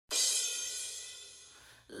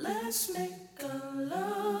Let's make a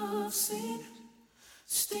love scene,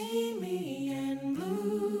 steamy and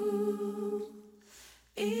blue.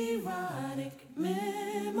 Erotic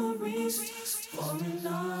memories for an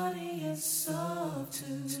audience of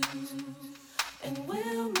two. And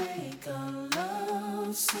we'll make a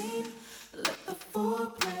love scene, let the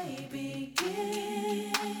foreplay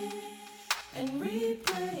begin. And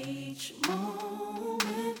replay each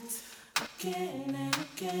moment again and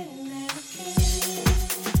again and again.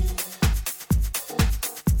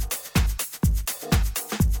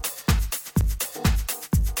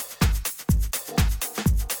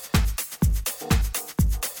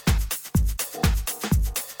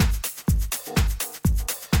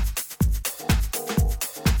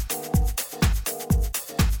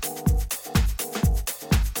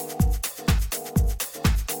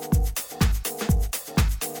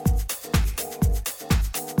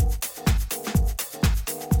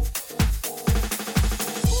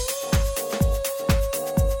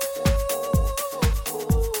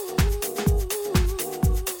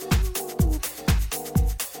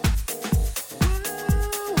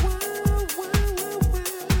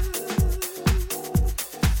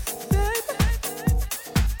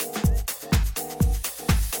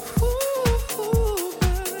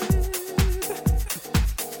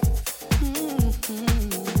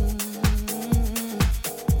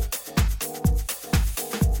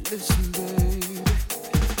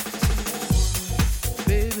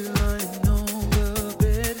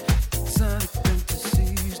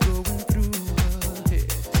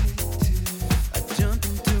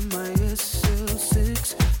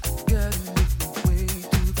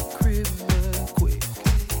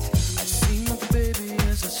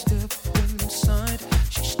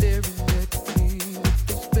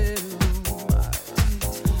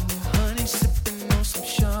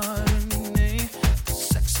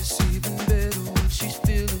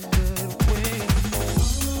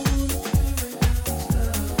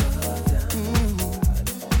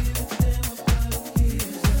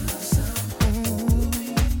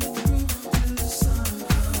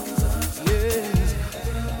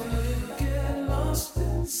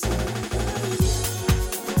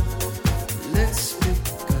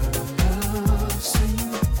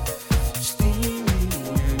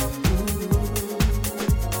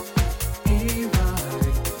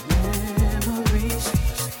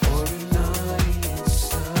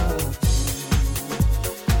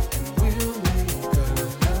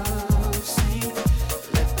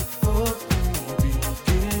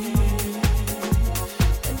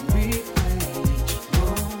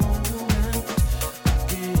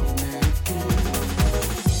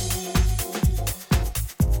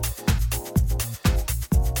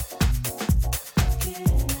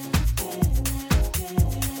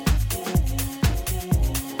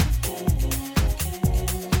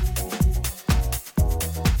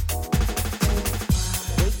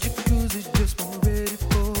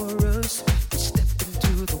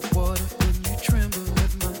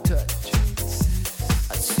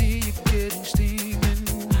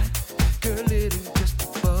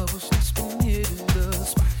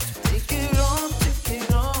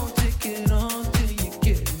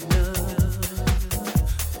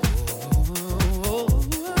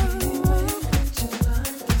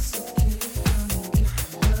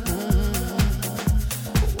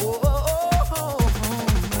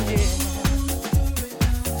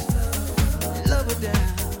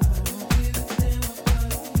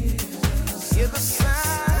 Hear the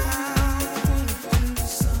sound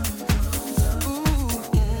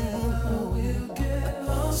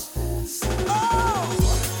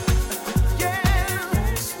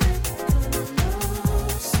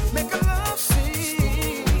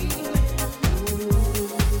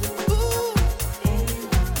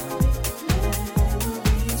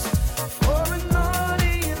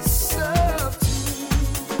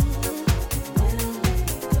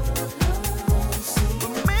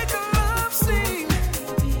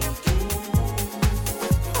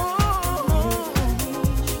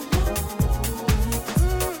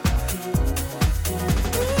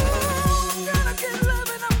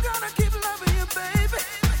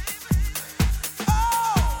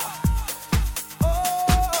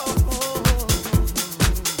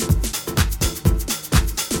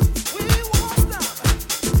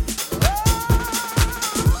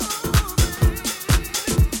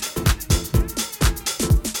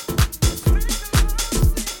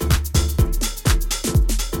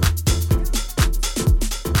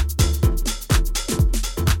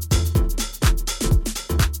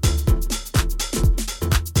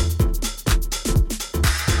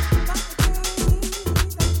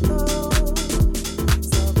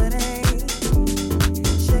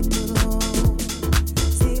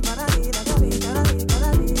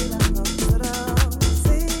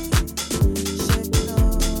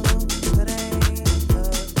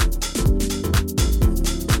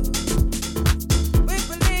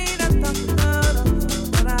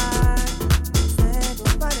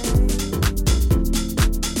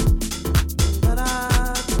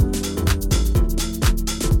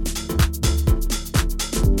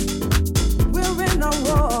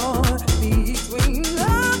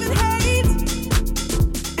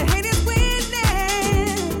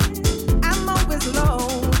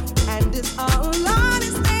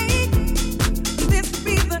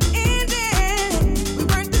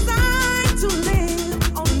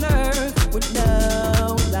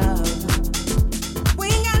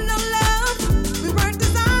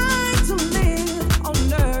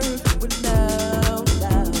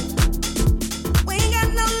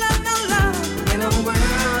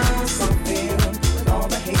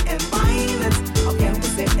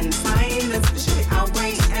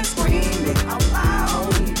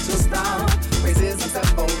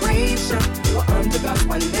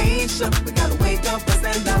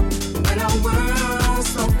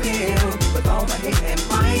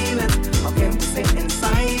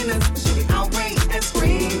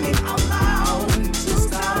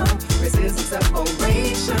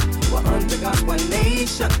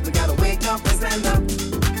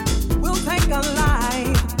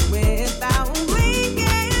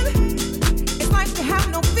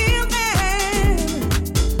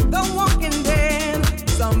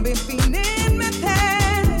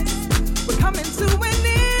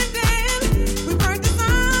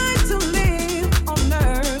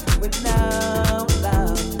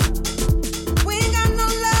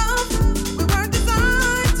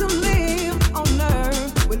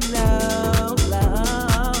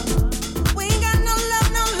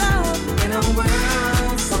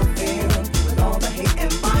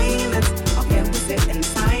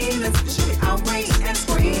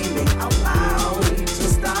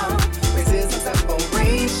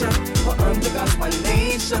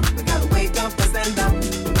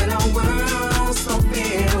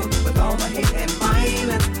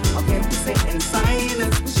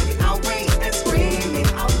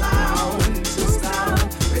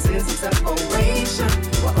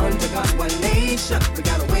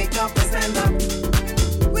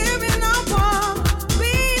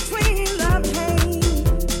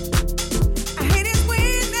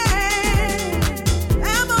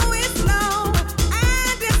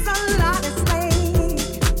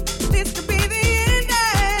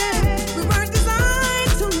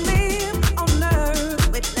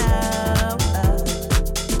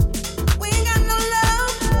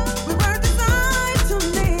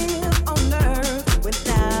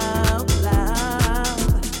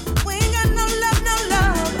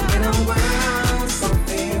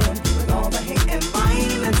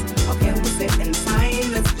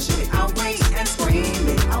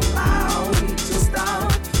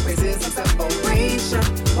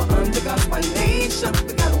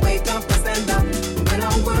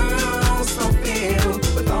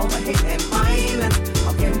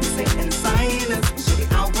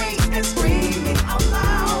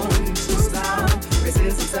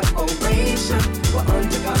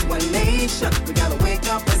Shut the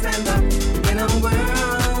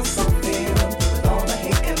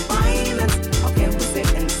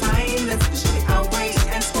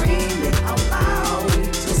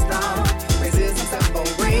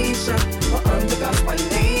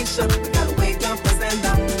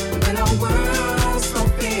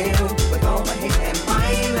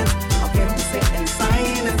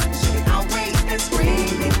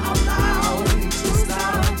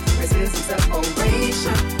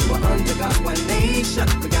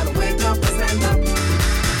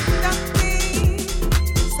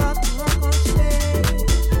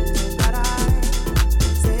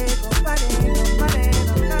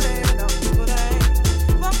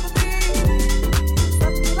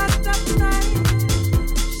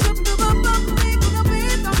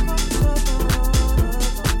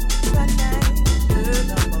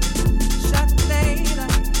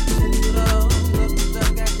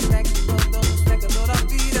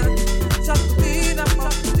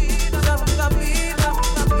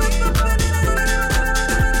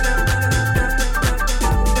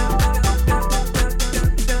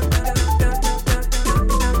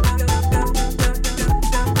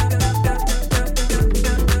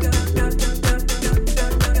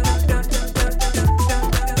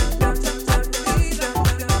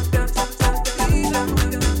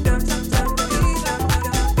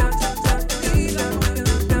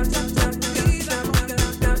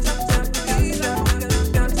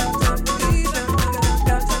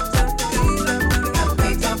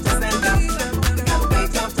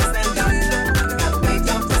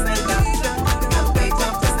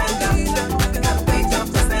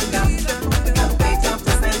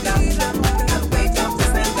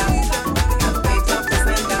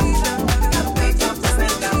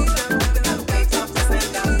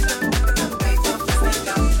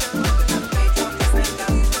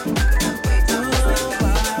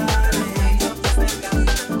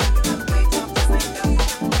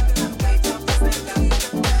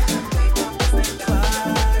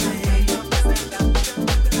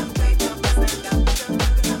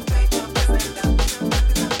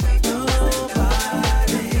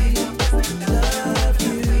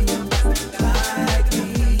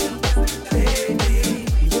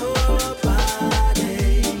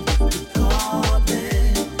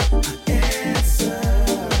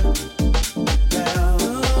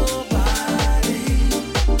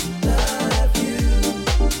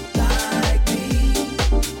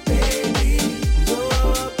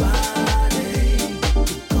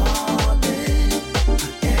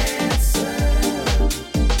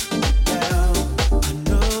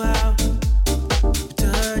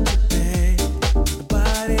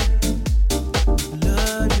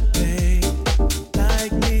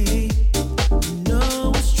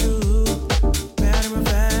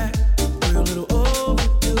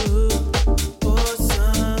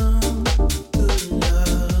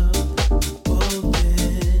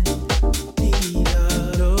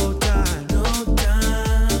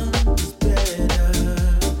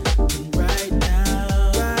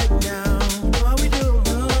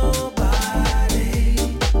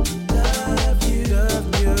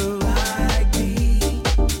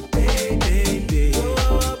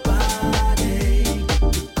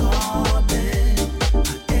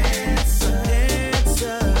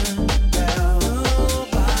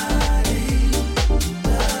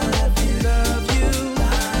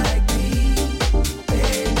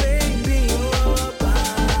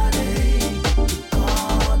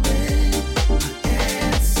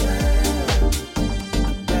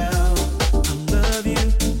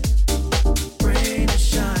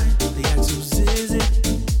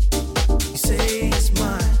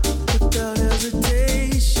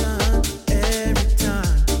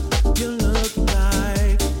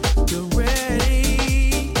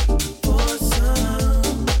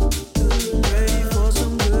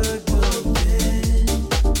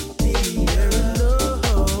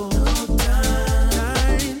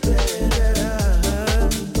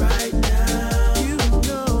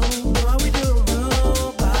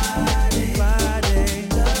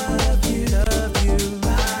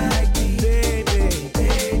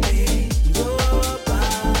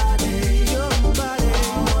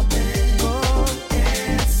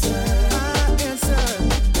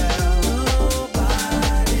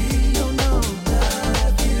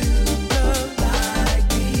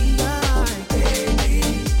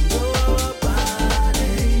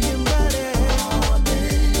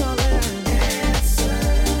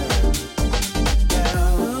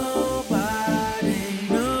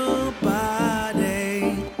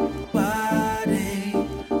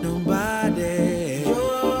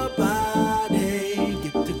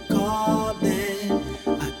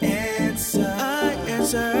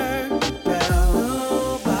answer. Bell.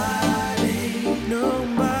 Nobody,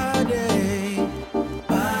 nobody,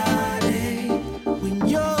 body. When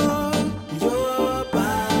your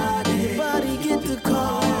body get the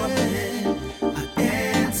calling, I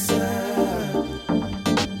answer.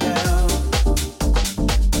 Bell.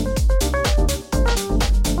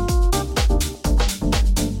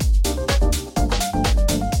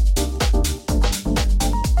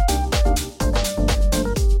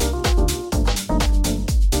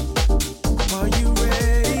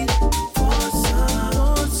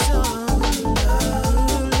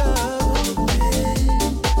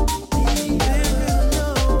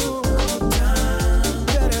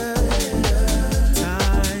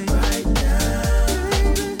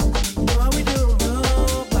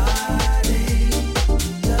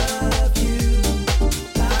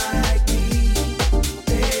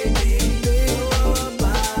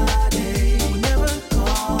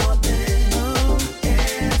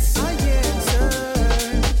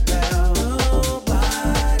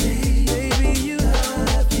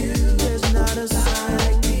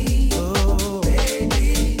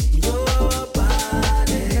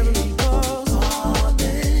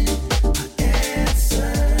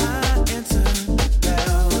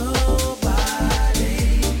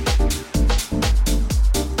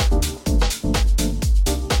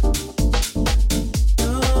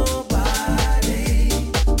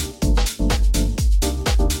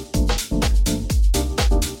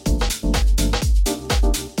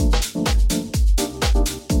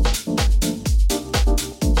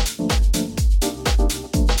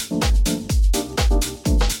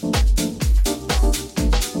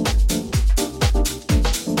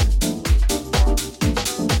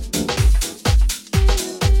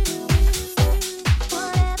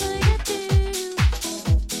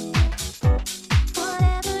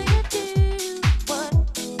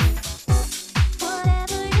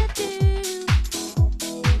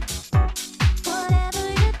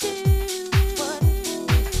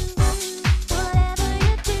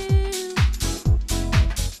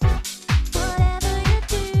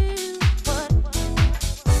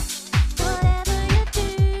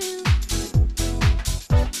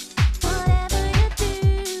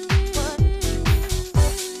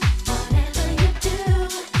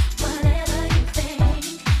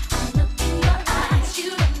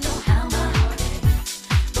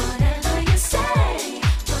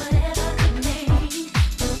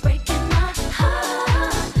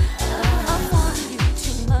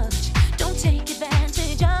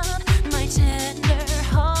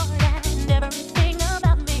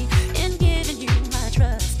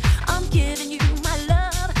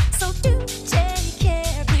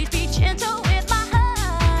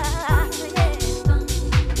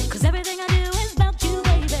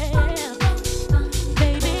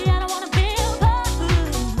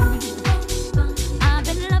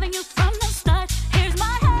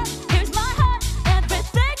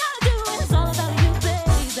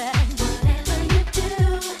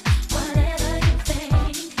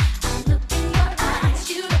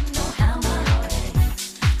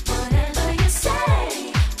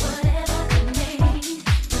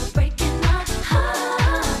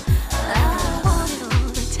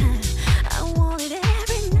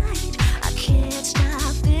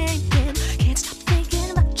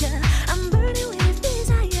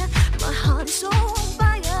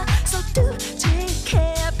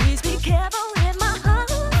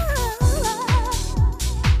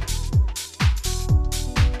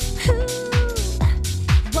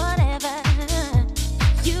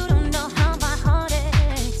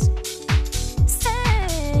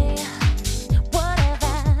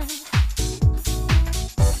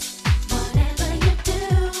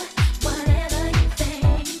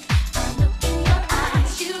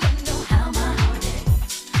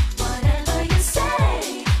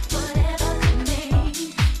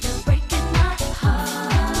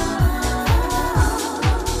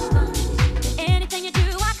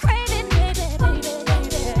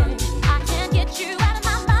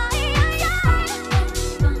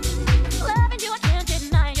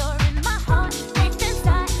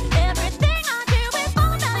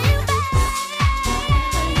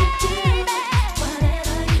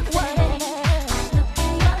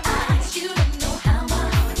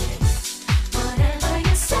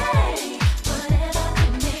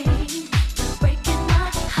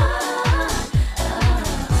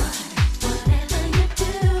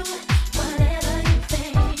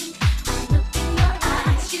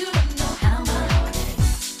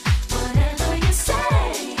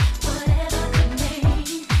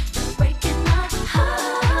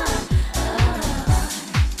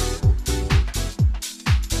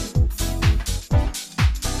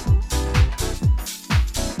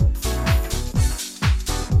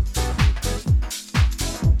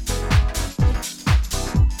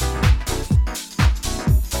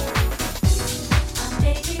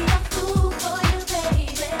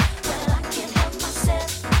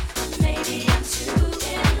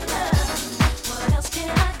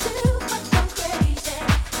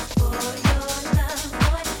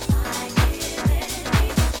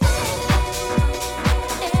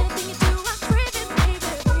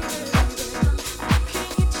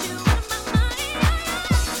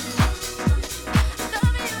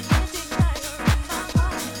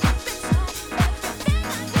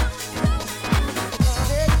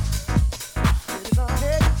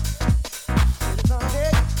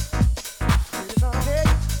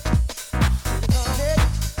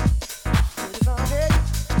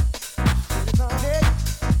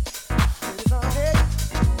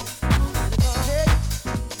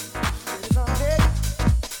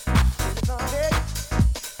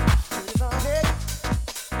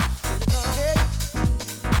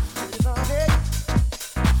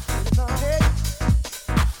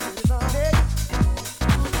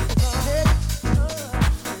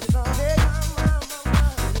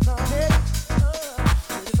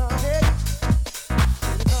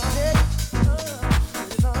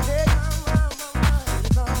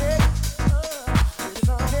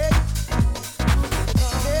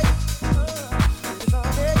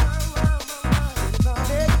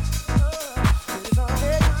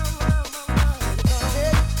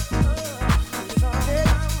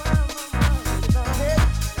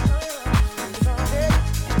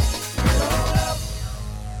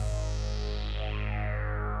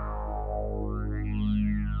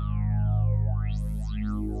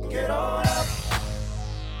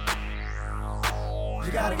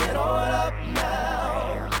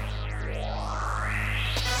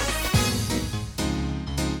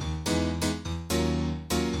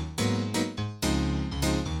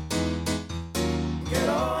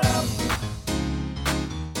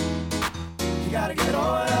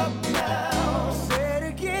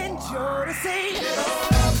 say, get on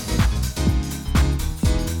up.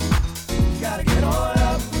 You gotta get on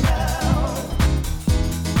up now.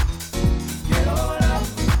 Get on up.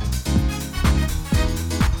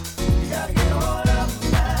 You gotta get on up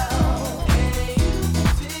now. Hey, you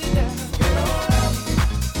sit down. Get on up.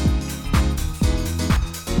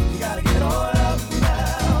 You gotta get on up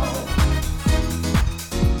now.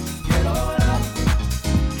 Get on up.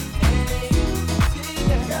 Hey, you sit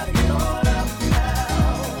down. You gotta get on up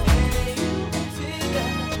now. Hey, you sit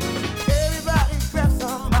down. Everybody grab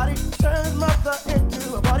somebody, turn mother into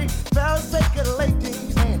a body. Fellas, take it,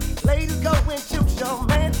 ladies, and ladies go and choose your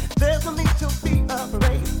man. There's no need to be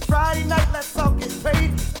afraid. Friday night, let's all get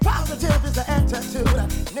paid. Positive is the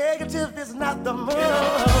attitude, negative is not the mood.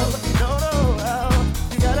 No,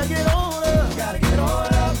 you gotta get on up. You gotta get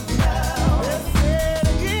on up now. Let's say it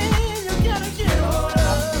again. You gotta get on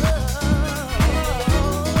up.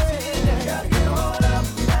 You gotta get on up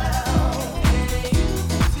now. Hey, you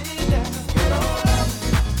sit down. Get on up.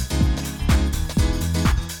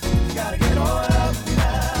 You gotta get on up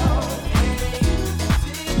now. Hey, you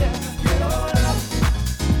sit down. Get on up.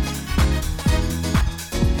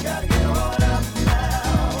 You gotta get on up now.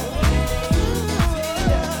 Hey, you sit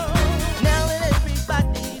down. Now that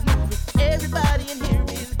everybody's moving, everybody in here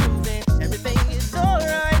is grooving. Everything is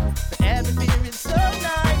alright, the atmosphere is so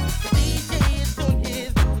nice. The DJ is doing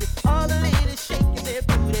his booty, all the ladies shaking their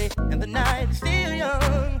booty, and the night is still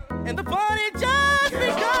young, and the party just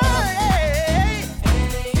begun. Hey,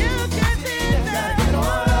 you can sit down. Get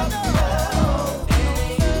on up now.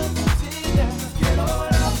 Hey, you sit down. Get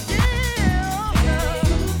on up. Hey,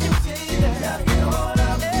 you sit down. Gotta get on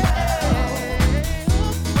up now.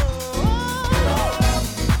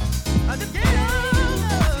 I just get on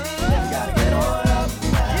up. Gotta get on up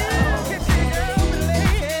now. You can sit down,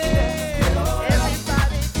 lady.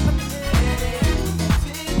 Everybody coming in.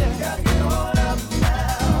 Sit down. Gotta get on up now.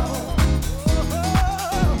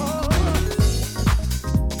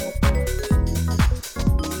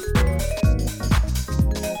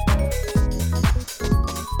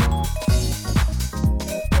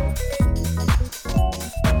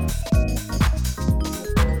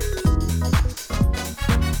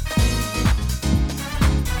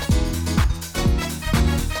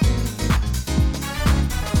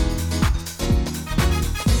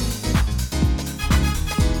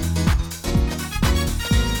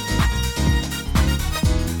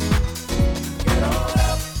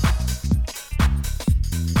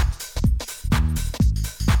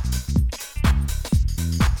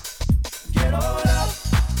 Get on up.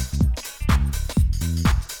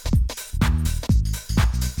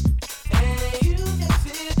 Hey, you can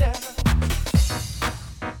sit down.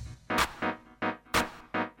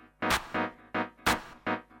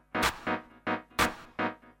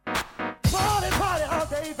 Party all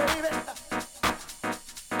day, baby.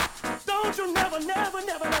 Don't you never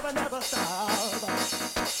stop.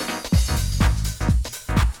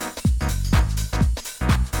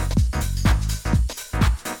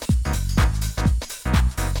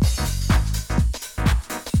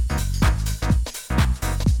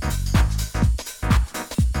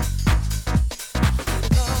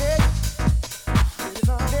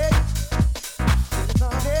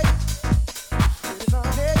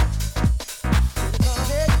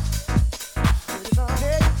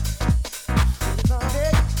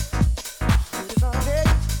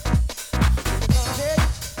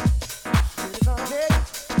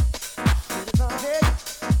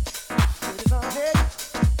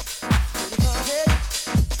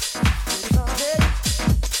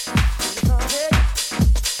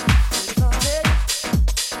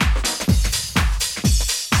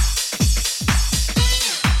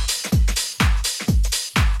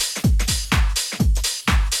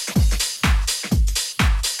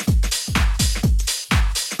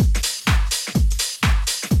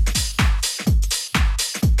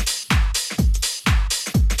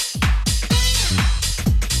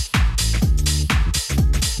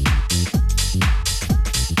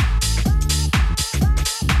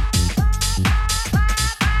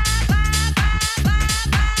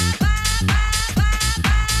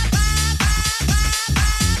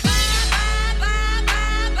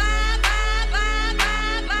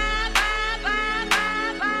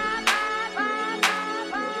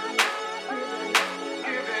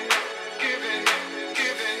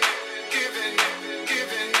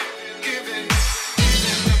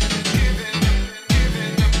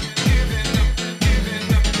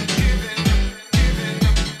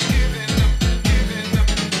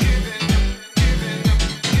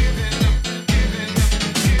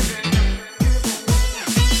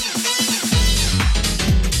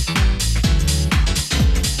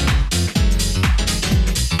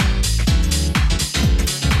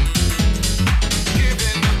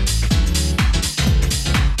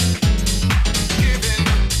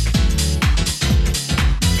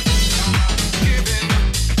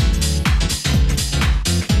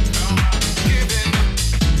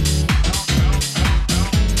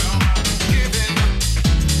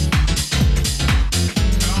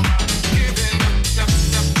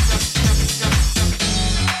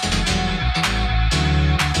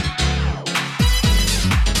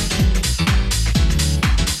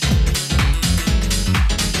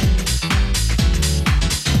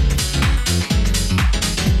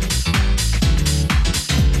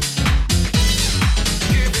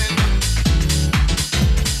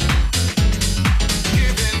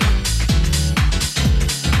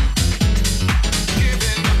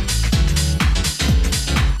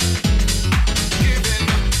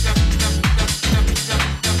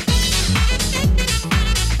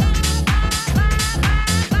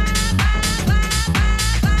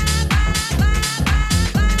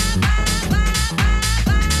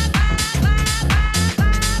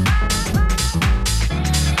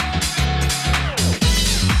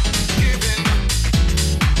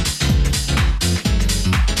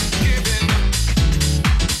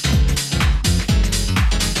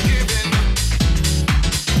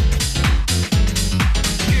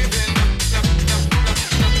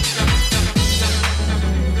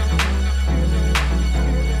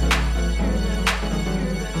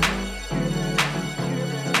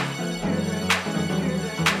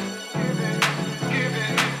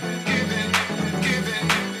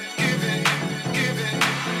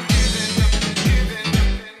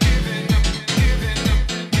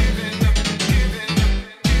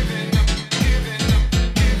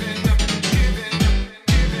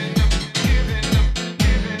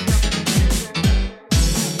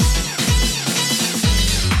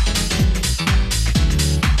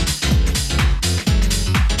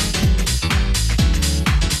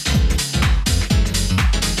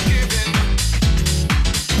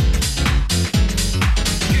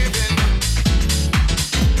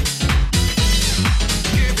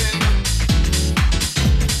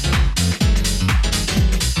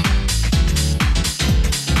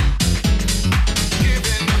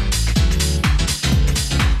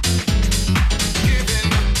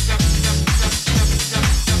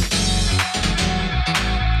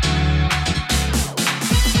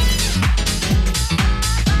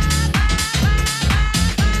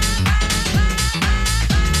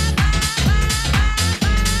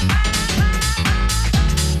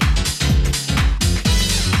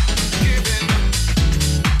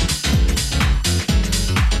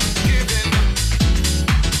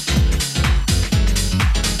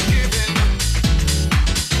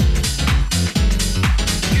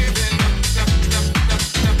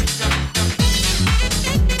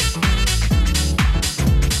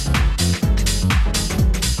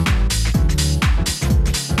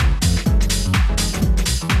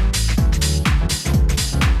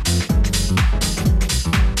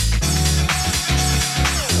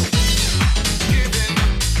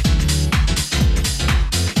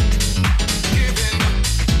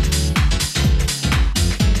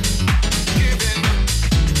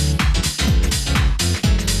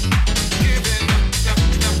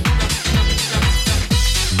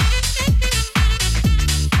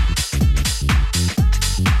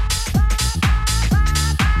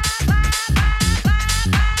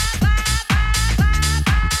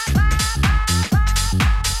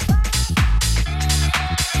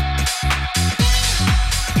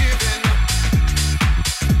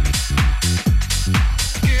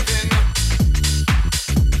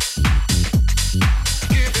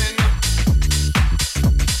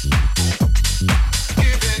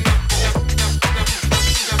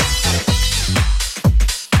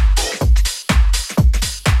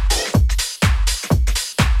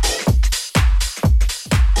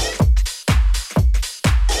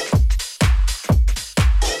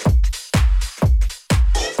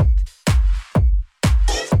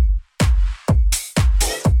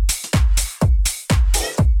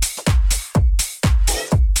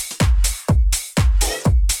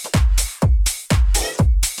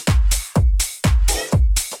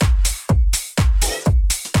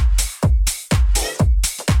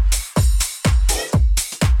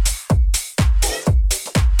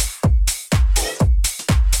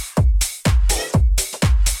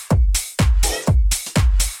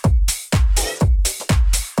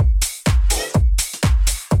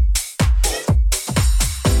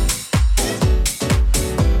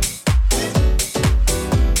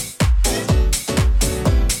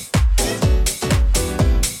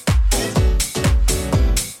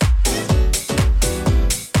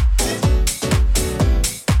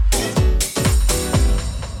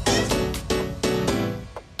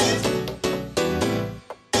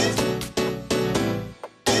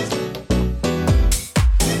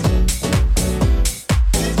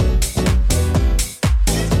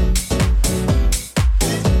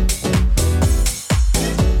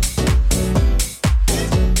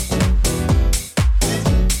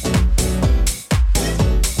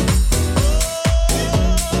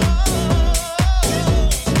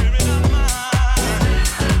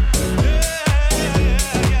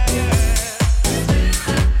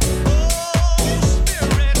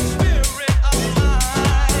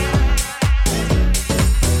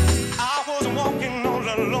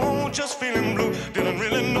 alone, just feeling blue. Didn't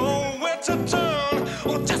really know where to turn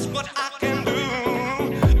or just what I can do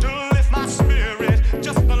to lift my spirit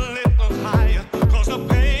just a little higher. 'Cause the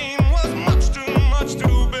pain was much too much to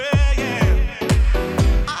bear. Yeah.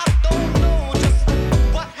 I don't know just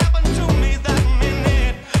what happened to me that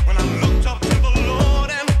minute when I looked up to the Lord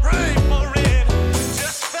and prayed for it.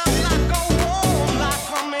 Just felt like a warm light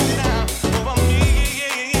coming down over me.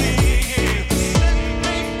 Set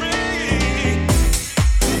me free.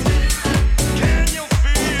 Can you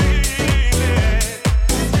feel it?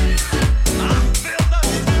 I feel the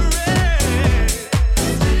Spirit.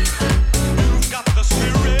 You've got the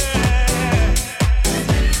Spirit.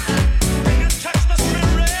 Can you touch the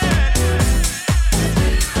Spirit?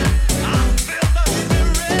 I feel the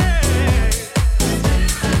Spirit.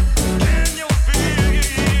 Can you feel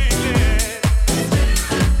it?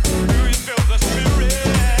 Do you feel the Spirit?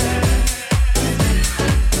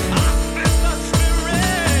 I feel the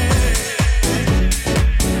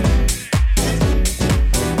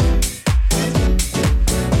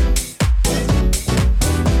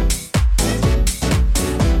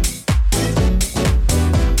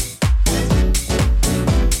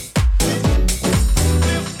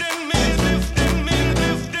lifting me, lifting me,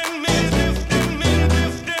 lifting me, lifting me,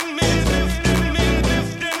 lifting me, lifting me,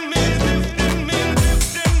 lifting me, lifting me,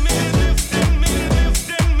 lifting me, lifting me,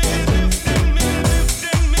 lifting me, lifting me,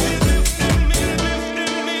 lifting me, lifting me,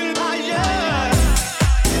 lifting me higher.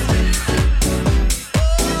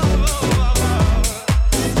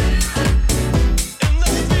 In the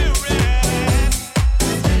Spirit,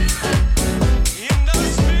 in the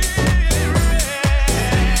Spirit,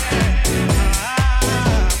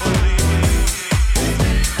 I believe.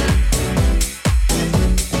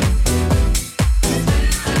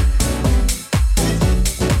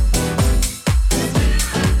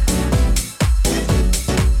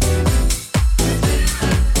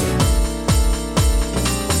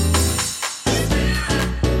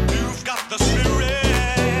 You've got the Spirit.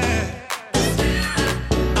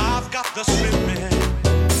 I've got the Spirit.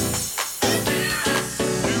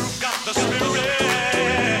 You've got the Spirit.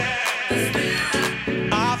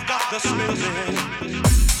 I've got the Spirit.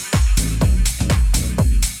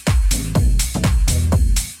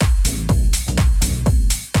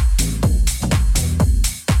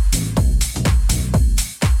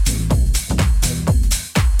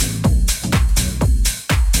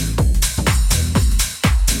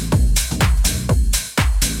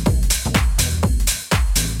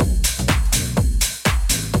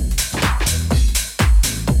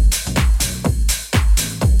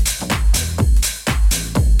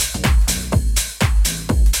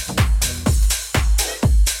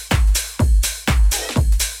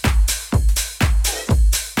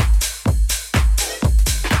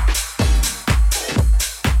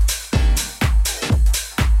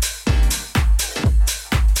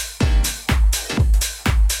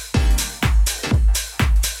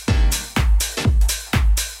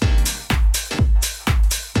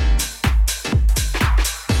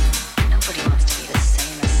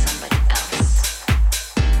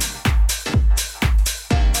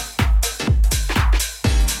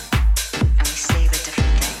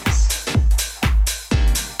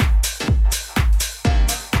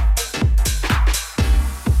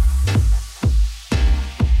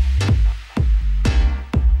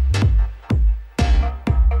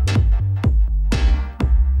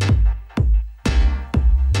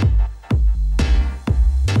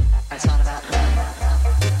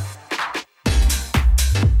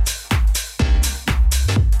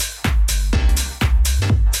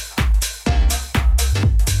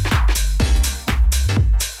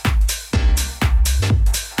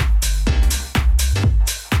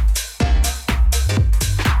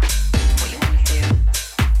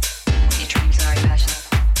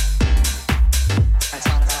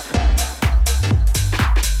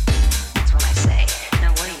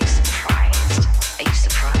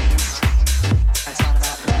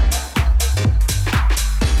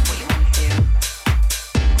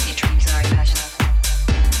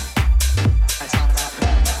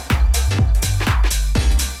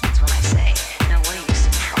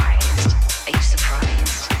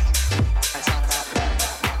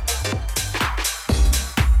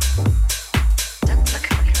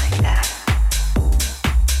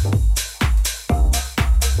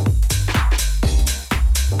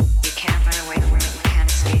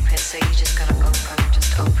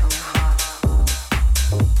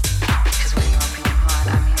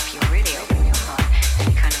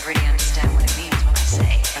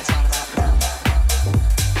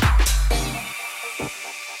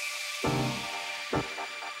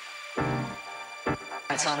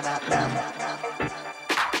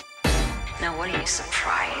 what are you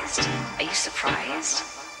surprised? Are you surprised?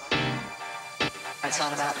 It's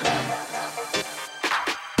all about love.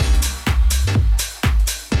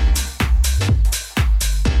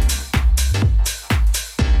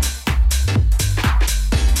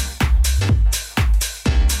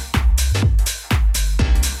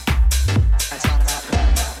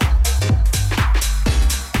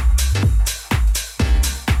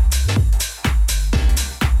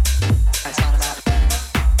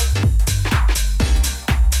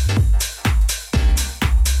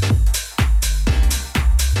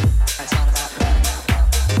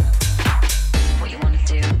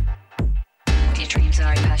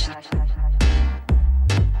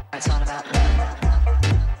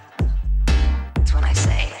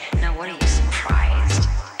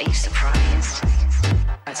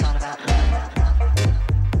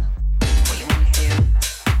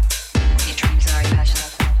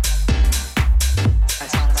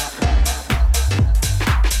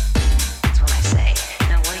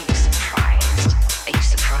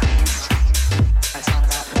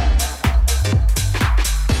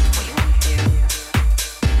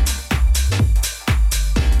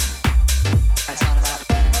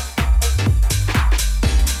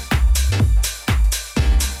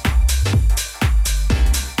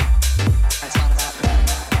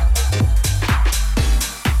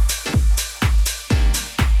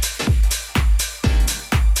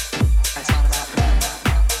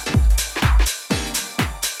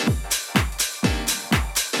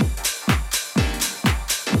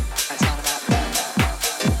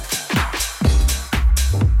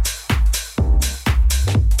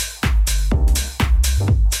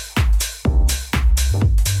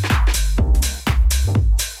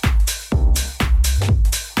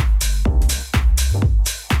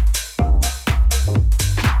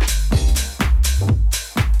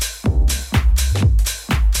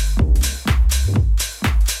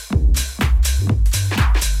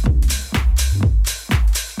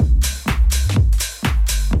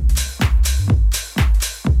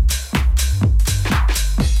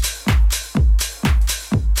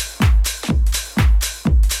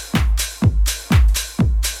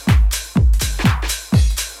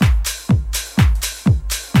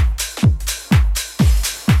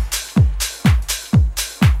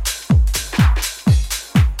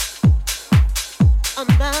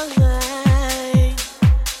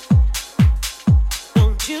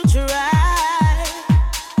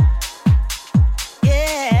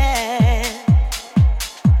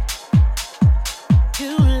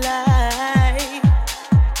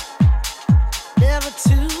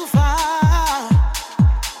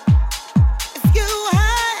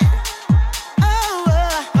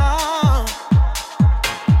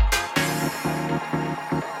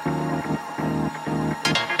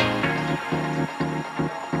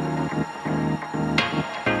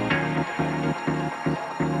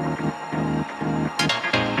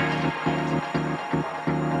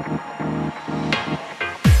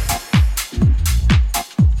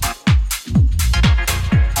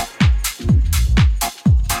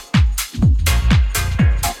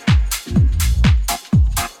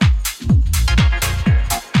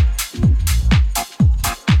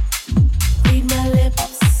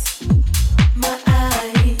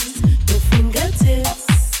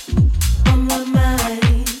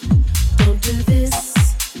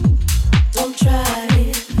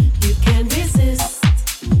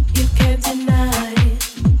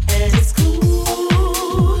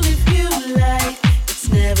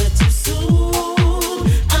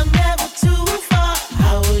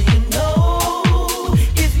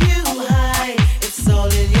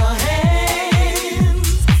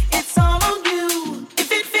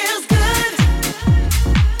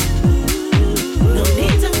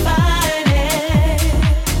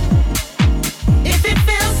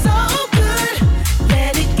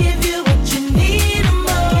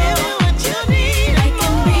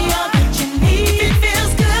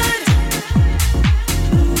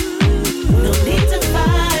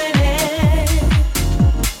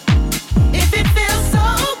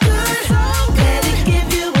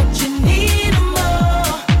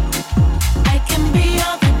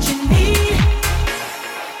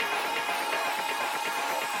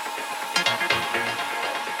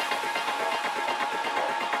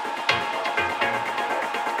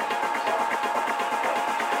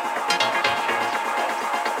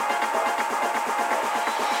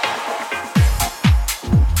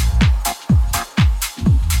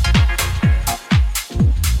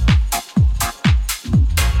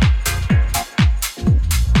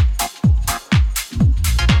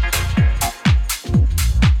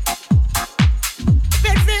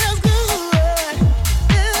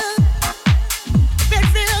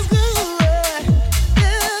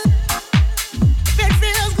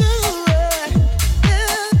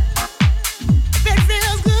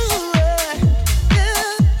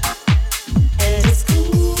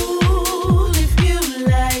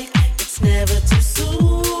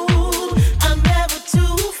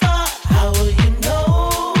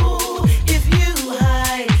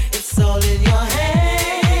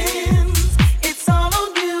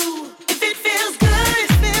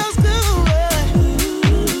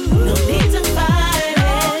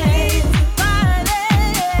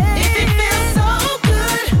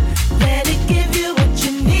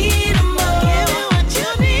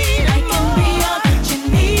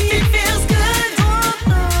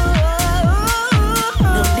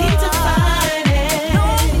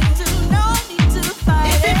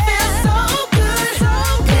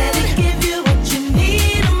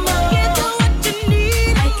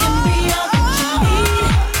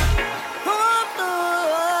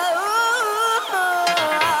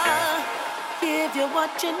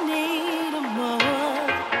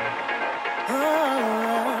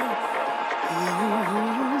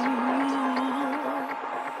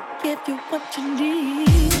 what you need.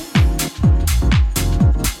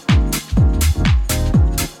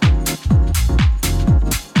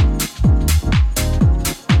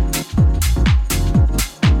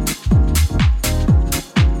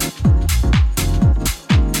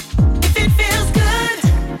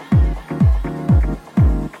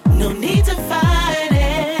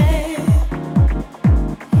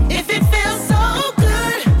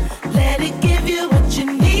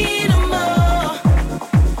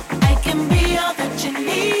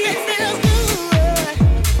 Need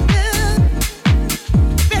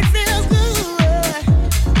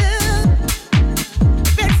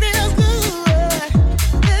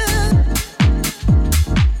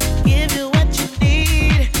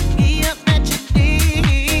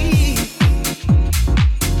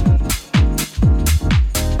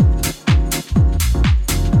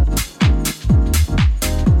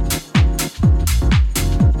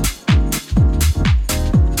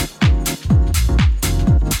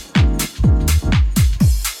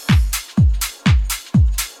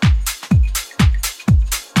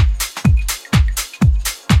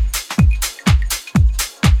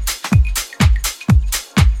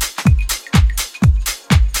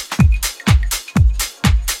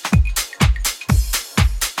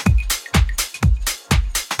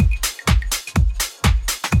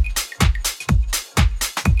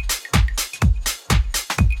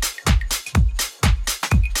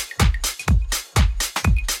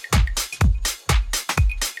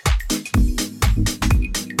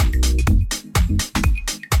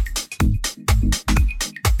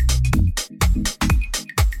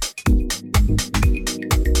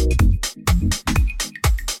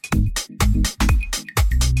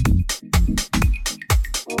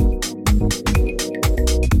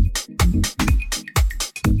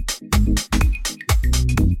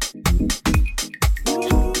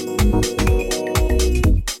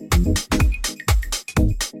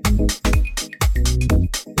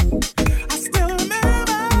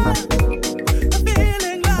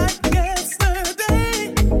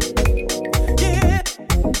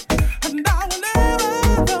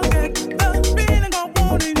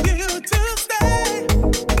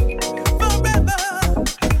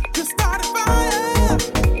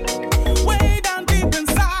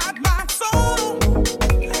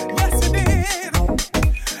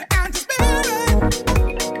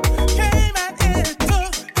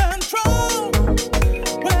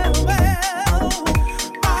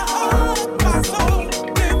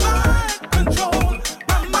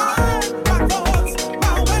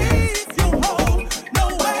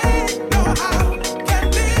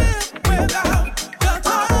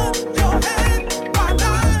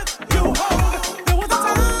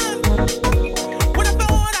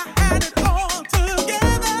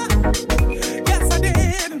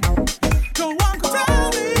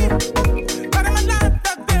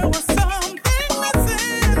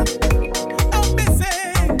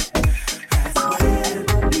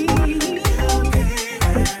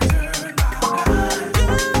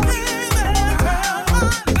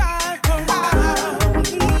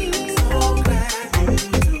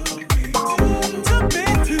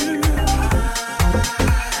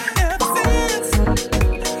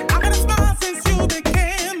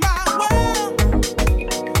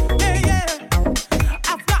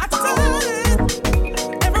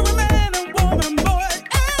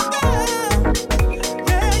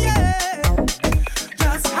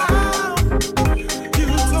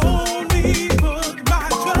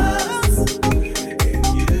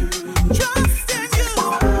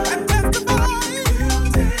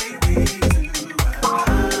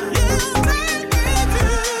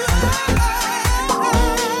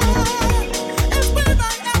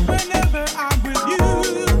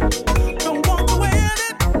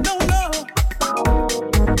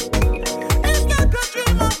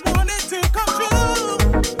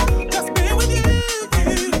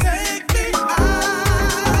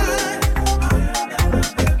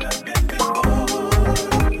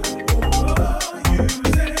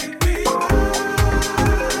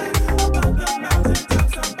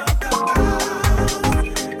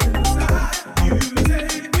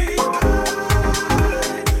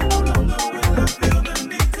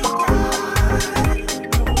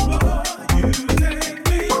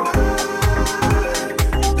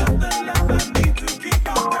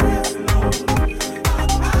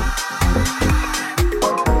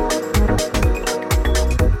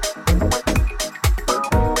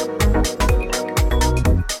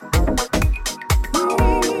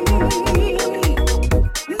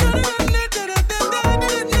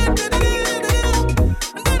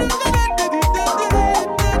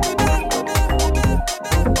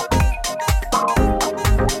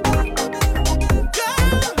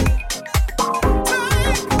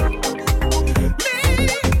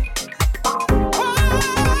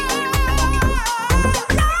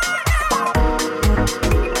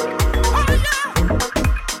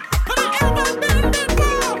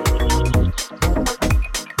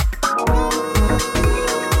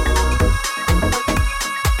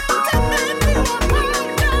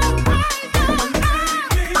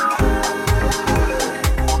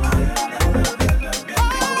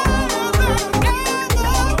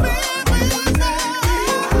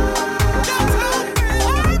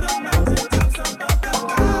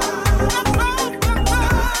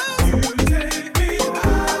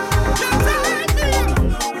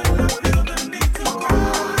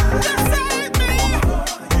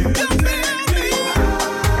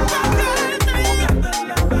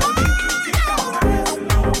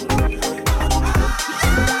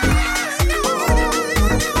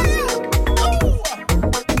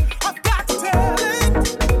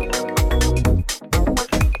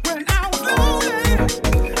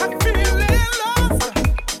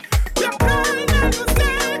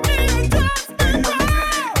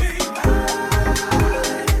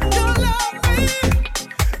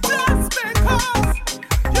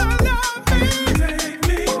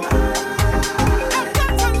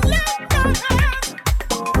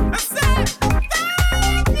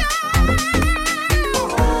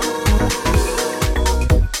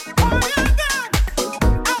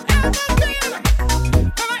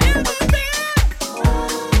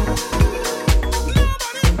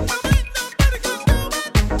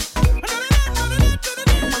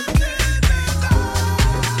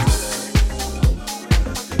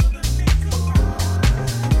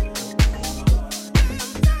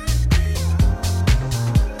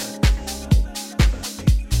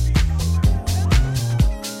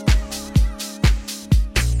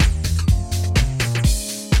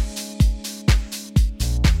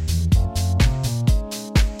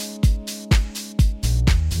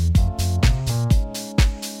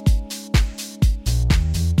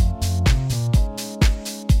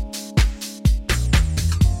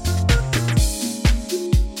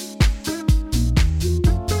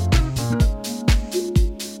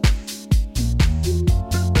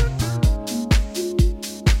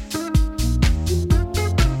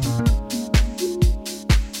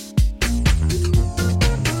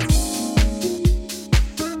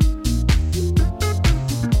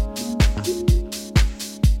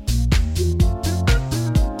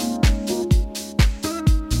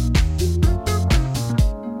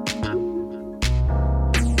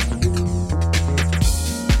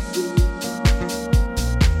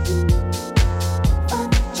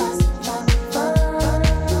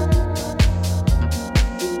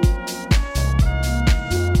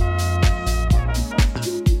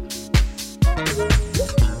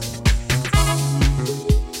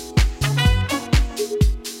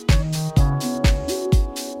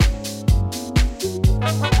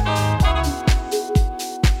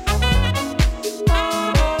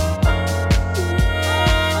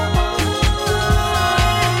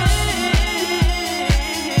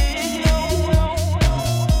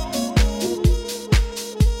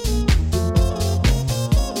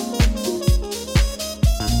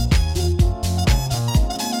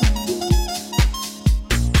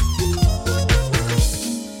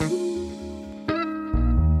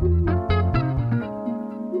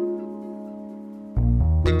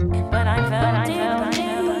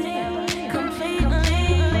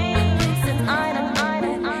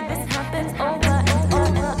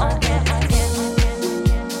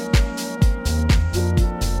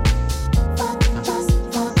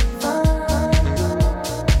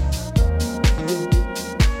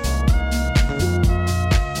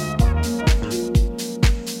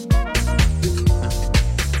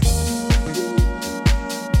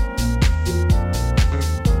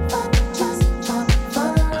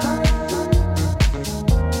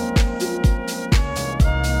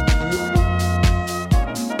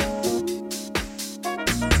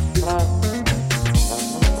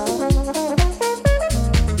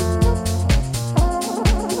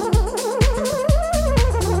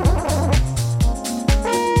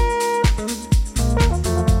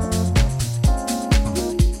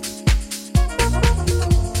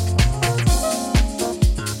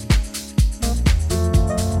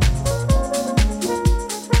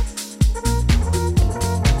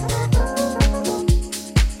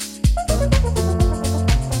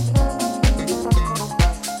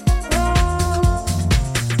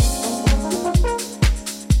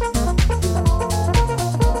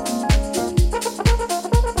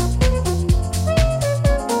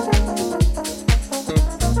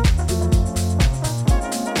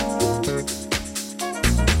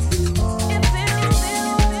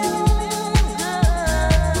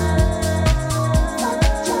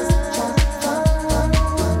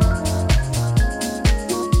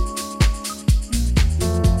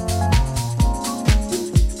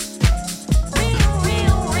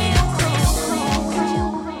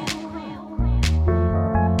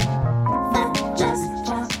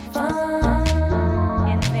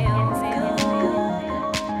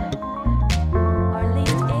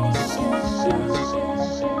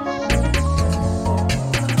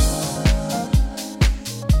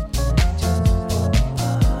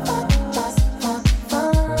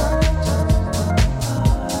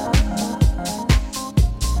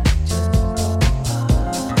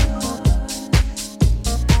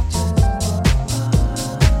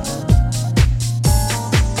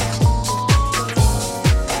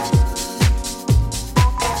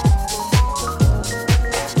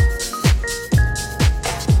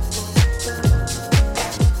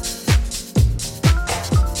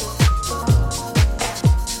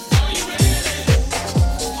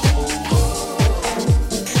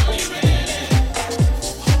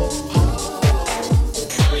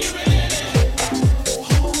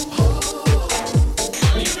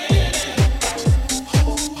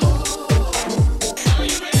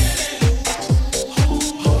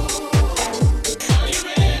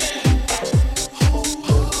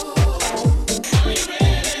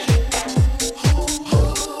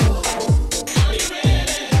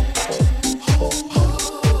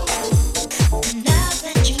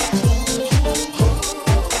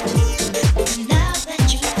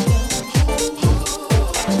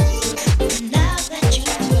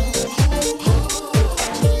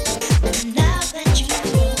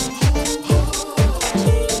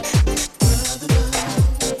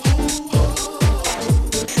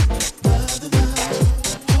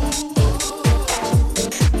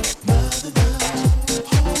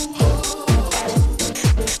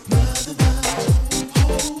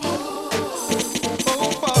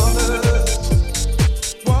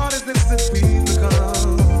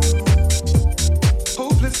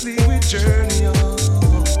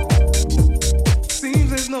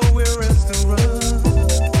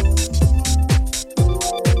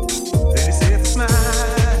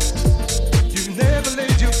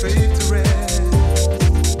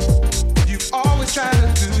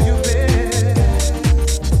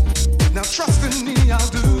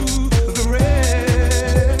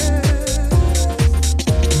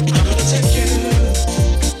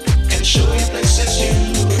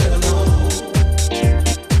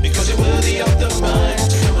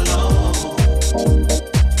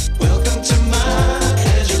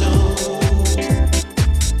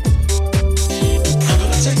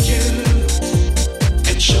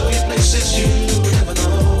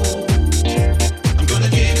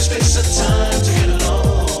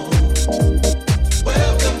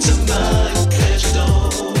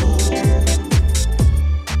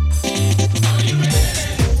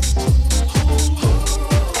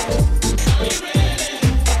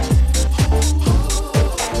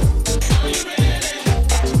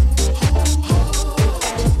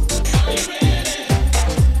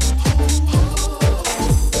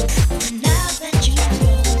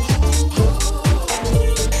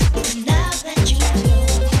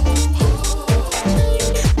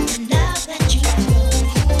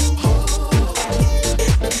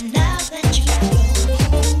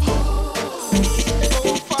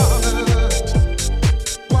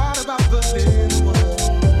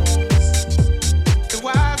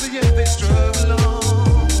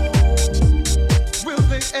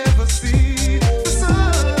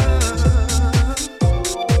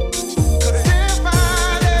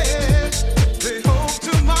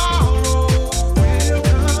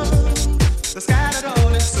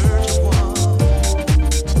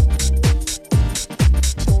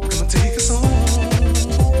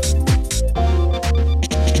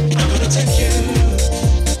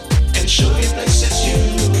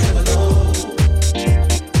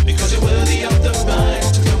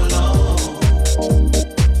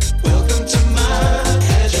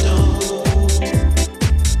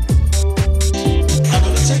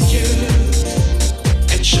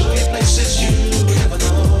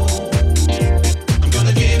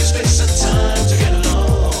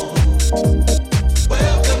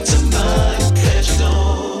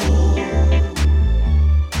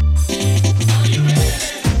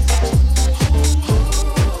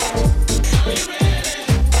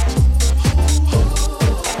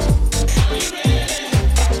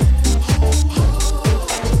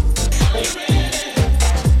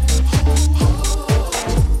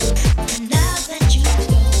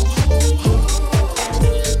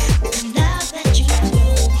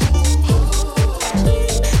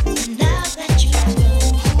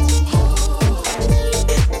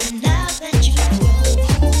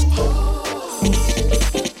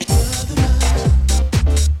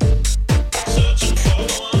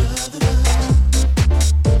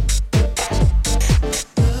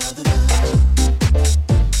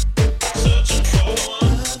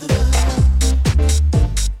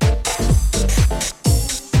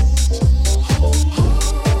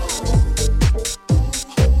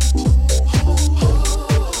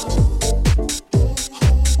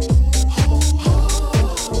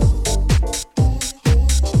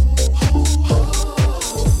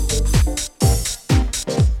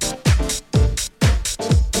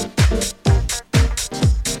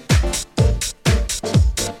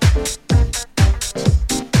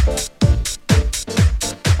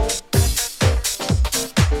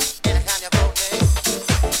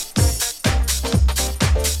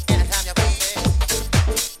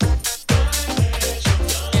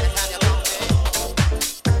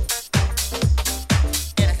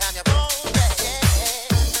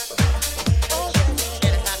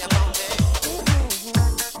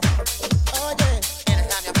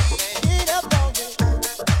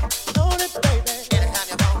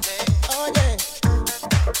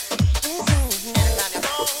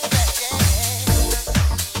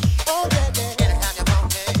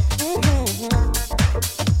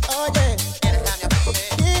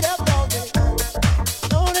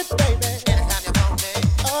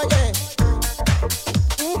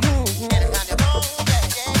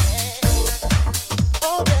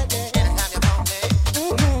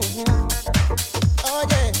Oh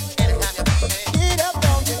yeah. Get up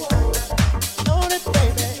on it. On it,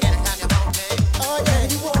 baby. Oh yeah.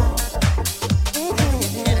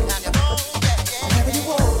 Whatever you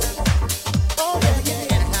want. Oh yeah.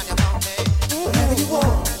 Whatever you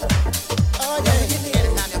want. Oh yeah.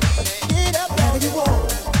 Get up on you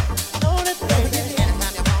want. On it, baby.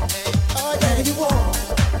 Oh yeah. You want.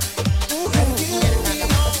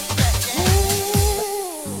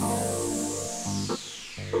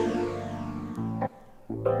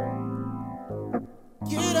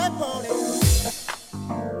 Get up on it.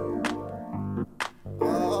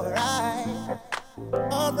 All right.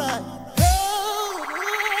 All right. Oh,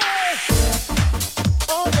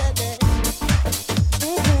 oh yeah, yeah.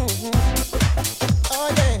 Oh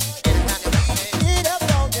yeah. Get up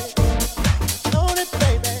on it. On it,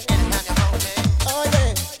 baby. Oh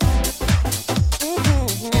yeah.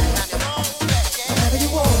 Whatever you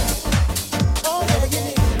want. Oh yeah, yeah.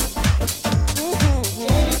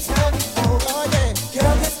 Anytime you want. Oh yeah.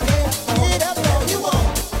 Girl, just get up on you want.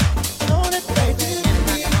 On it, baby.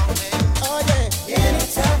 Oh yeah.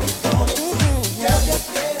 Anytime you want it. Girl, just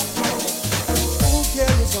get up on it. Ooh,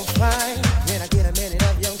 girl, you're so fine. When I get a minute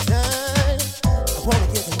of your time, I wanna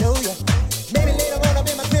get to know ya. Maybe later on up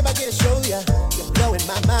in my crib I get to show ya. You're blowing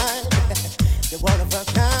my mind. You're one of a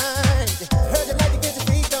kind. Heard you like to get your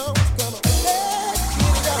feet on. Come on, let's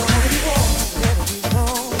get it on. Whatever you want, whatever you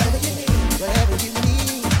want, whatever you need, whatever you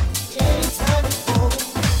need. Anytime you want it,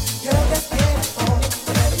 girl, let's get it on it.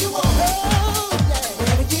 Whatever you want, oh yeah.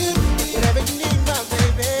 Whatever you need, my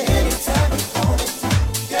baby. Anytime you want it,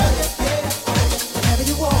 girl, let's get it on it. Whatever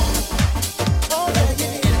you want, oh yeah, you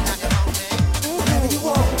need it. Whatever you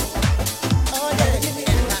want, oh yeah, you need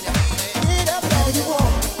it. Get up, whatever you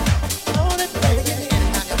want, on it, baby, you need it.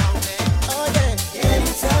 Oh yeah,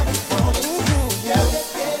 anytime you want it, girl, let's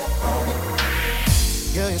get up on it.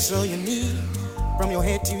 Girl, you're so unique, from your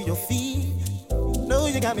head to your feet. Know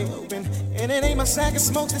you got me open, and it ain't my sack of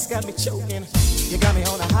smokes that's got me choking. You got me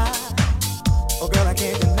on a high, oh girl, I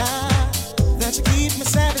can't deny that you keep me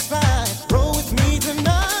satisfied. Roll with me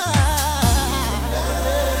tonight.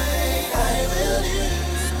 I will do.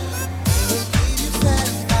 Will keep you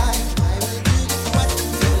satisfied. I will do just what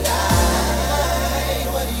you like.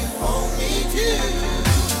 What do you want me to?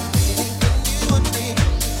 Anything you want me,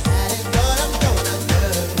 that is what I'm gonna do.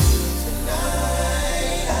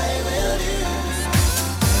 Tonight I will do.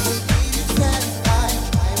 Will keep you satisfied.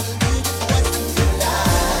 I will do just what you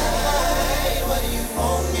like. What do you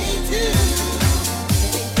want me to?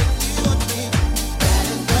 Anything you want me, that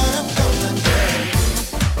is what I'm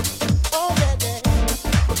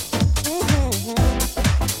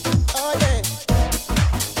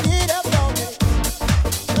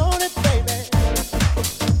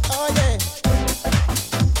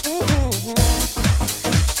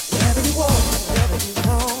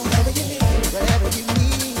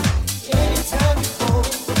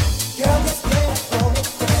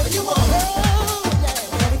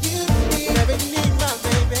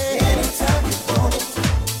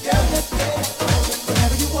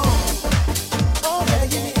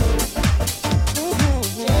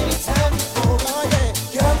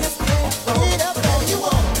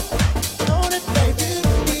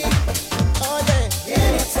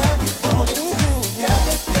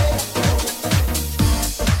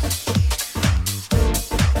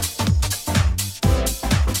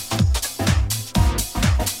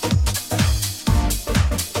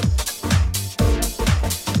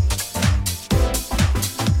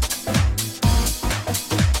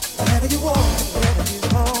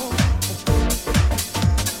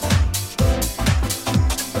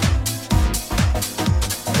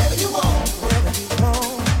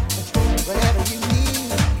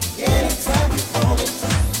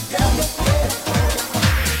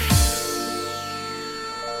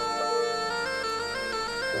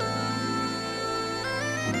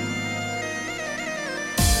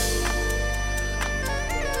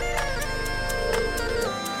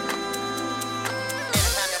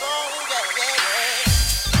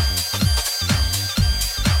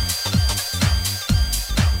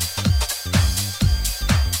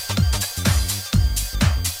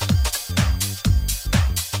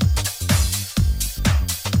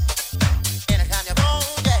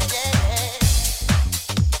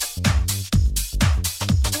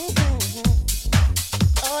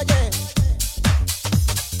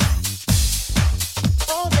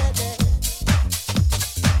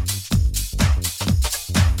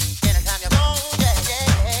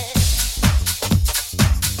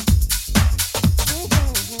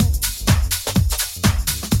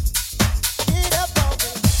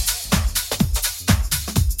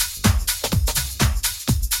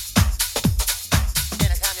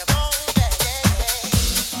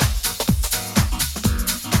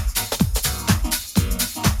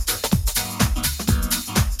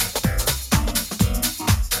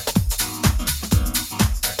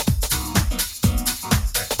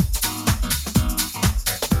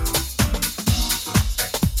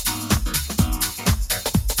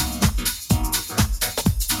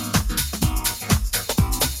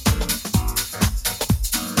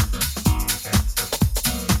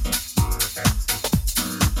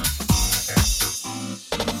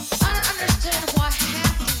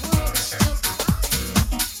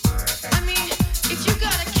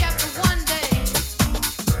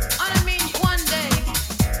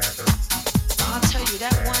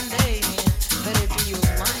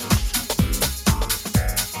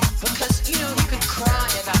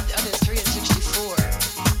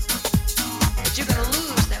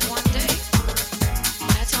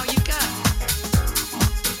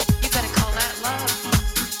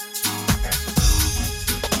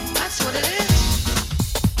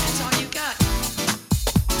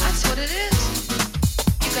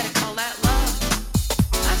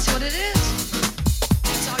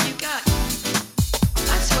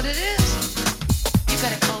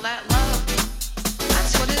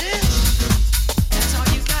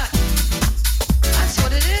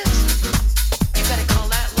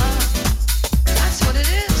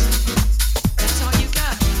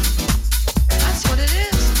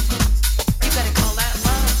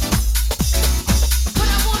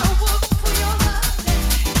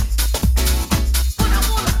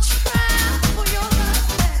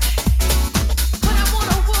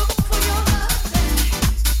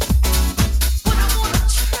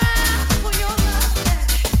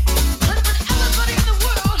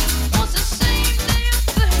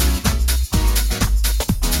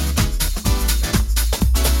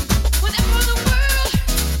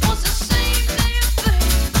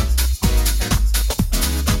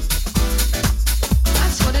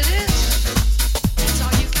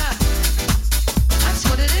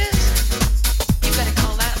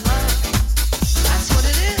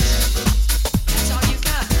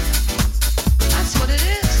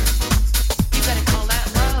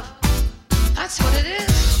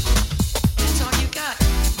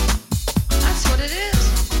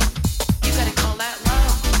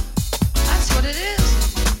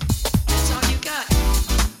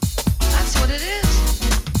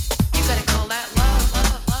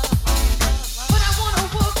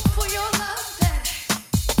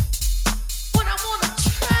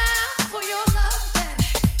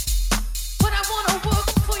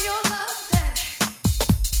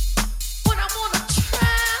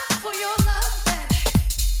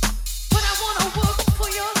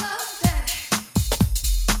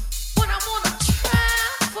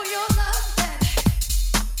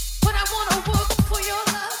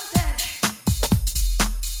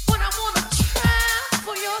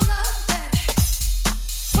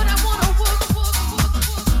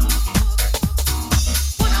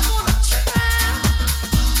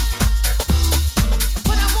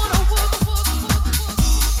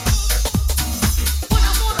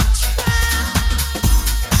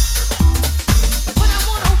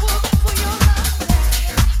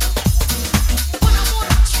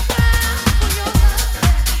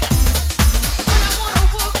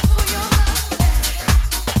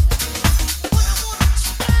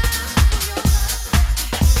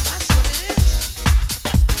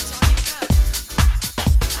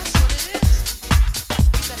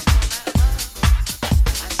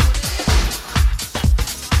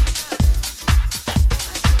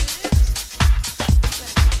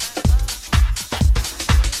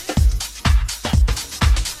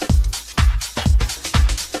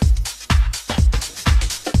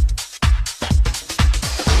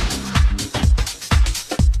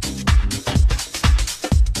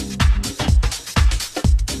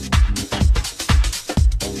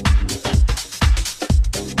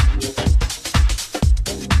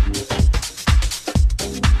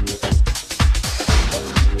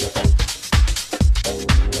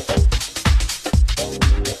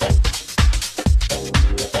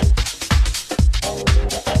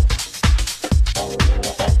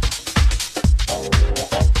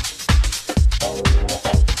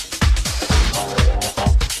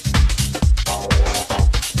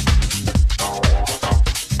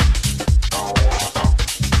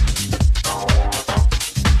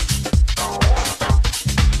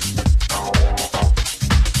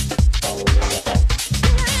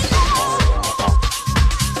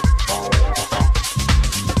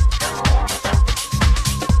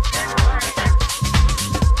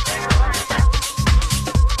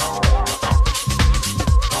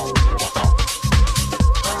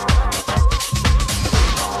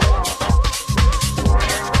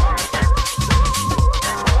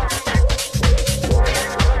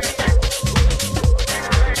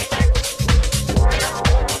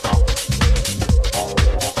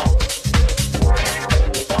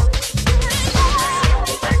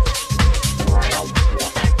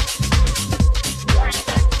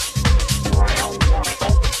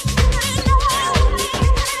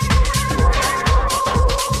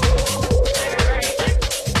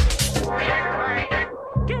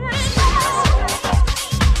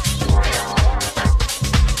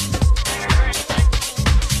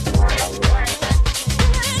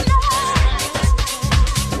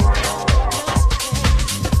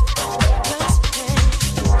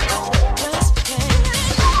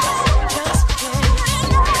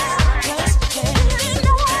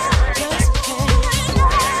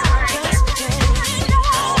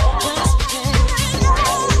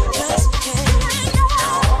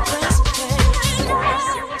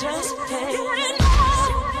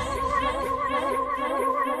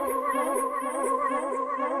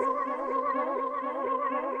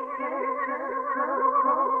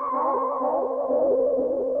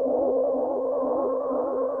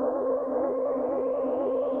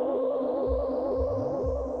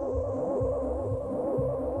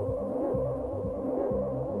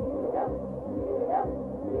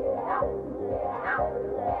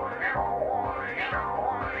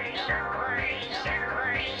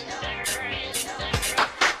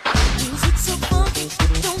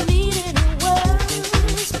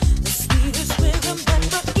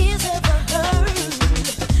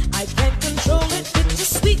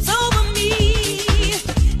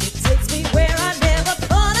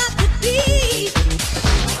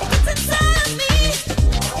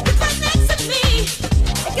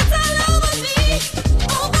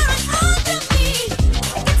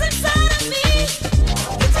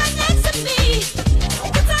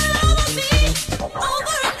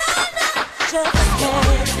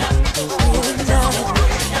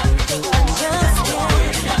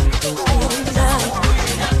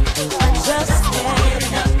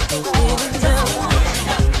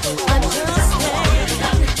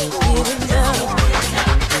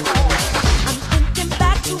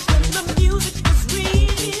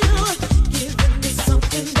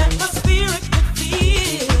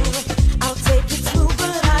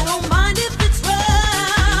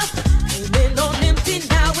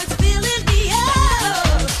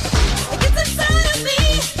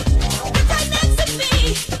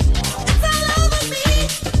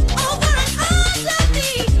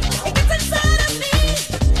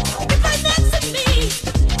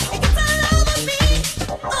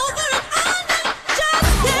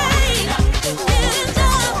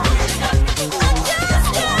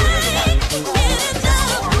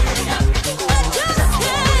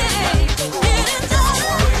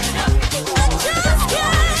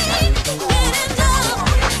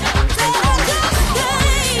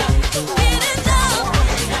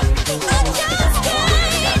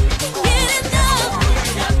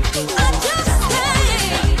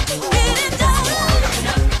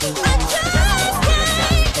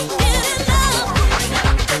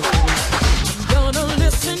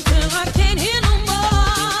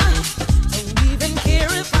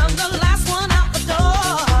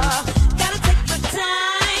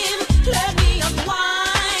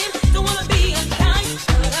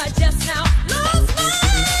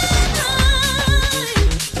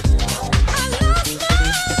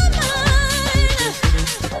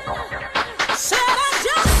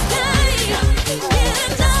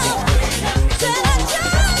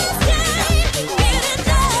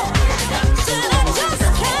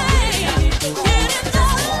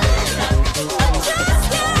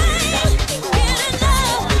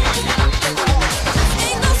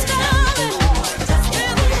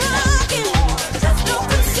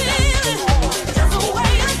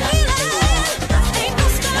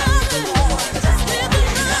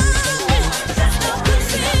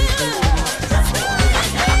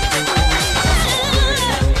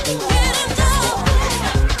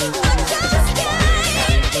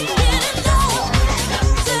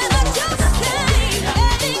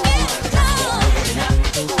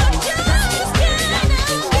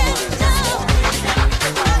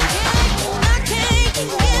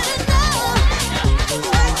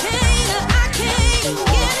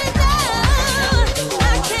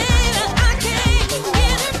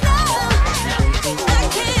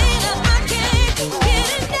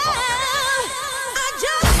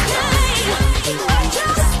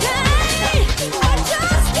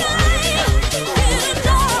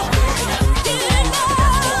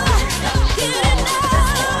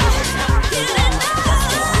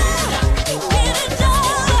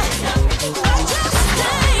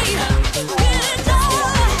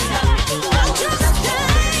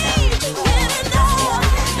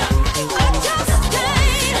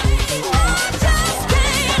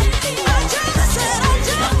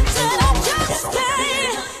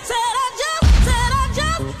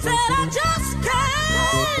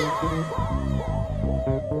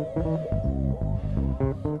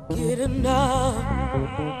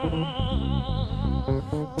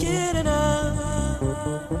get enough,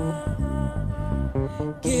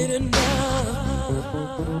 get enough.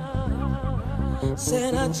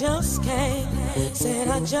 Said I just can't, said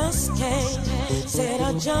I just can't, said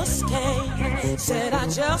I just can't, said I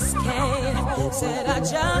just can't, said I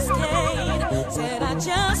just can't, said I just can't, said I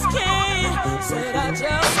just can't, said I just can't, said I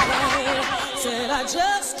just can't, said I just can't, said I just, said I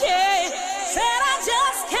just, said I just, said I just, said I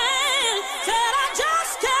just can't get enough, said I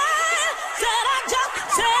just can't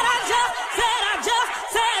get enough,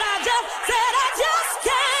 said I just can't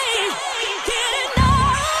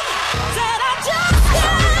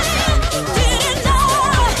get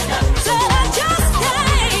enough, said I just can't get enough, get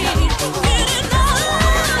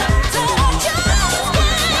enough, get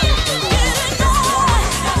enough,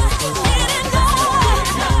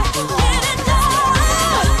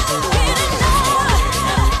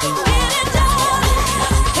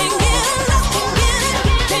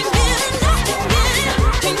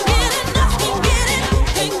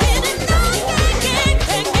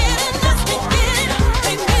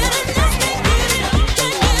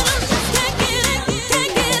 enough,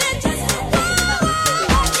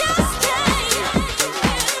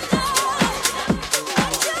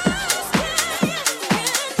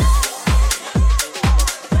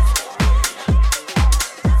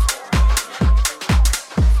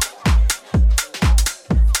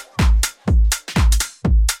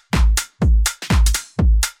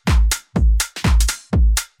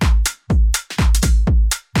 enough, can't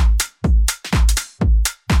get enough, can't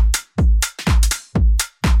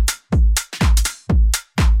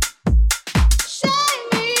get it, can't get enough, can't get it,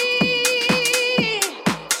 can't get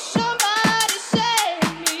enough, can't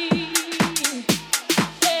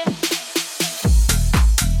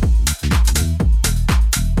get it, can't get enough,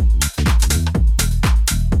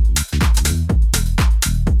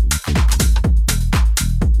 can't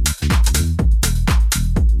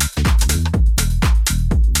get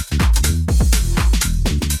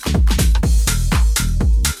enough,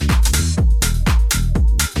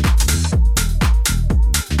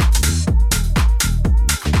 can't get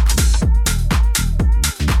it,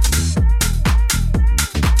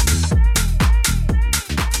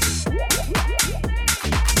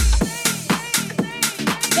 can't get enough,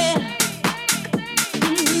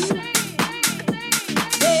 can't get it, can't get enough, can't get it, can't get enough, can't get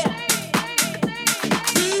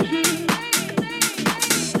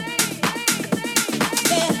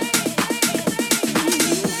it,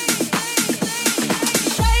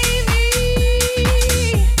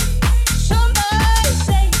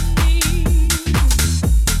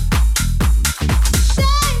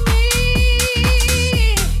 get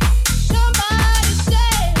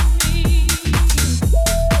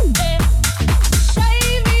enough, can't get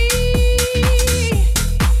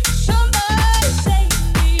it,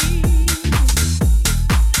 can't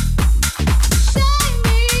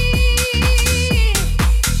get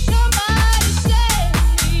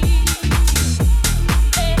enough, can't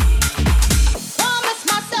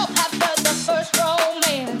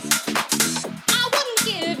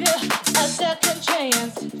get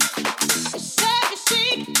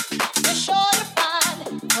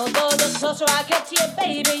closer I get to you,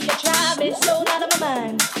 baby. You drive me so out of my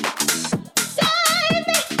mind. Save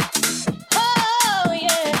me, oh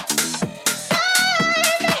yeah.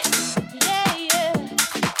 Save me, yeah, yeah.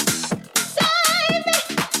 Save me,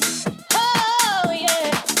 oh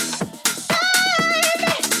yeah. Save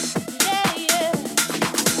me, yeah, yeah.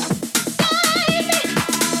 Save me,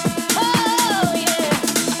 oh yeah.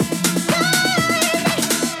 Save me.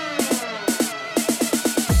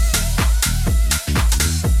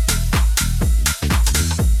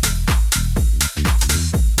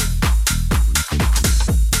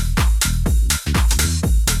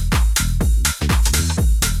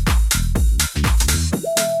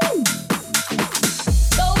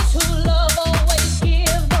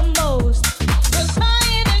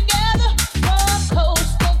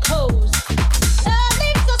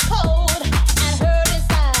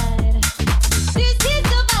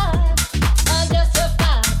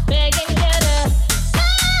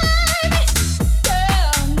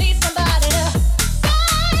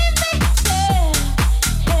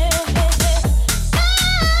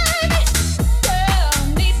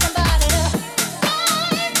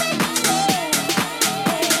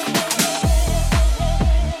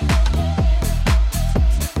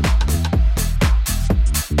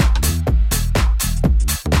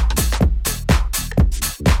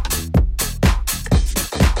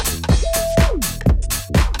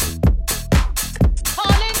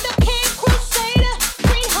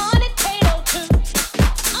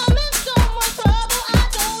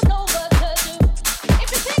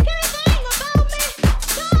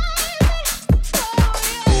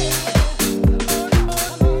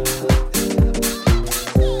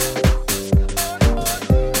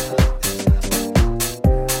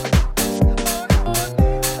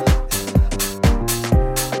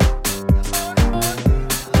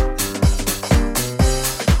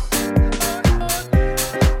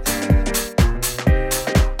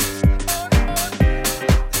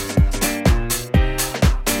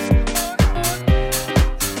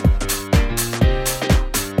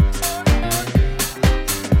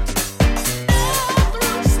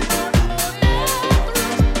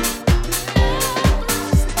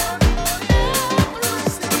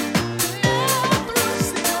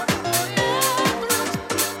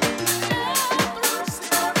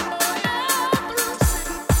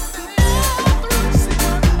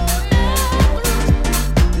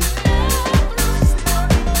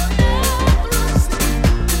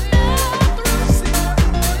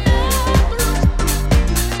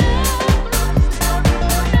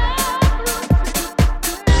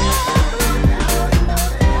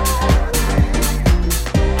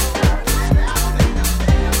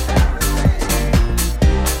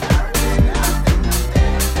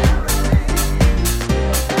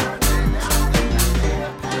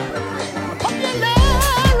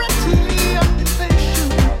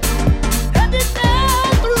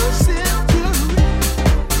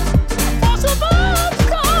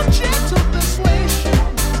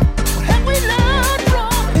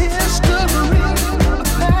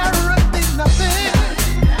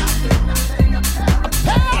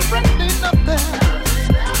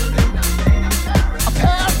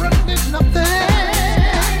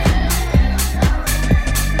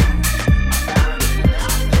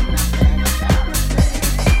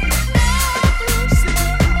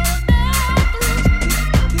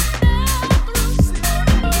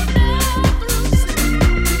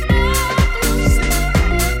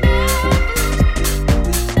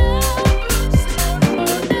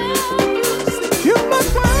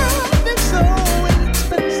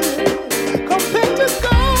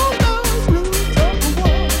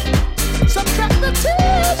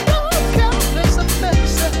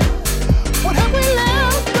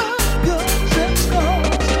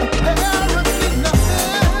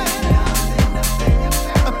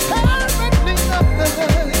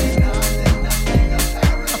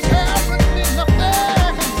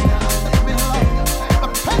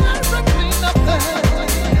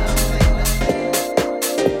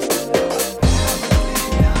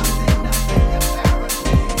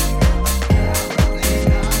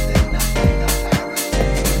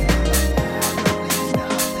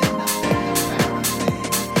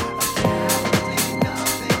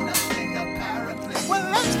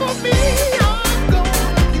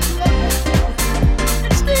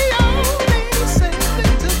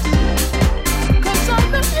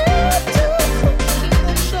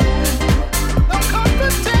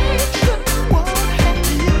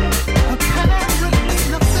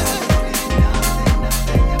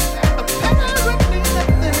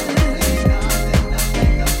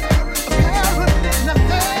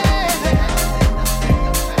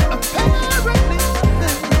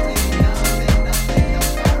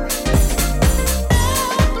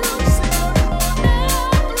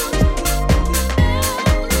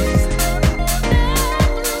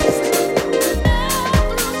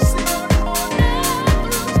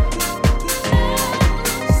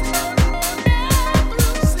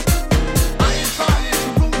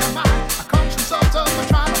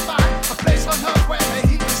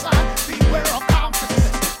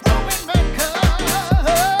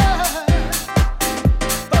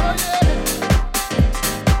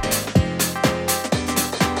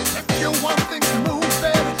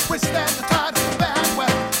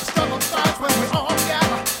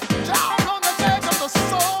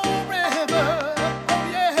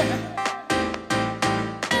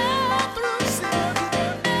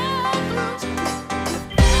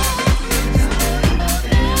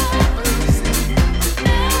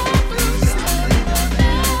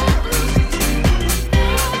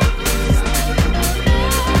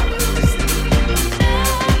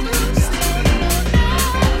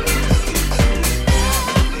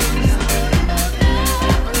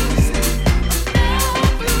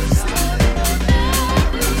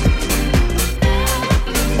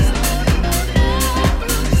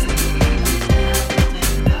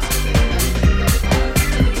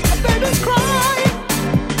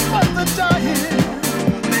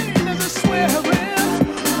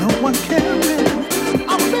 one can live.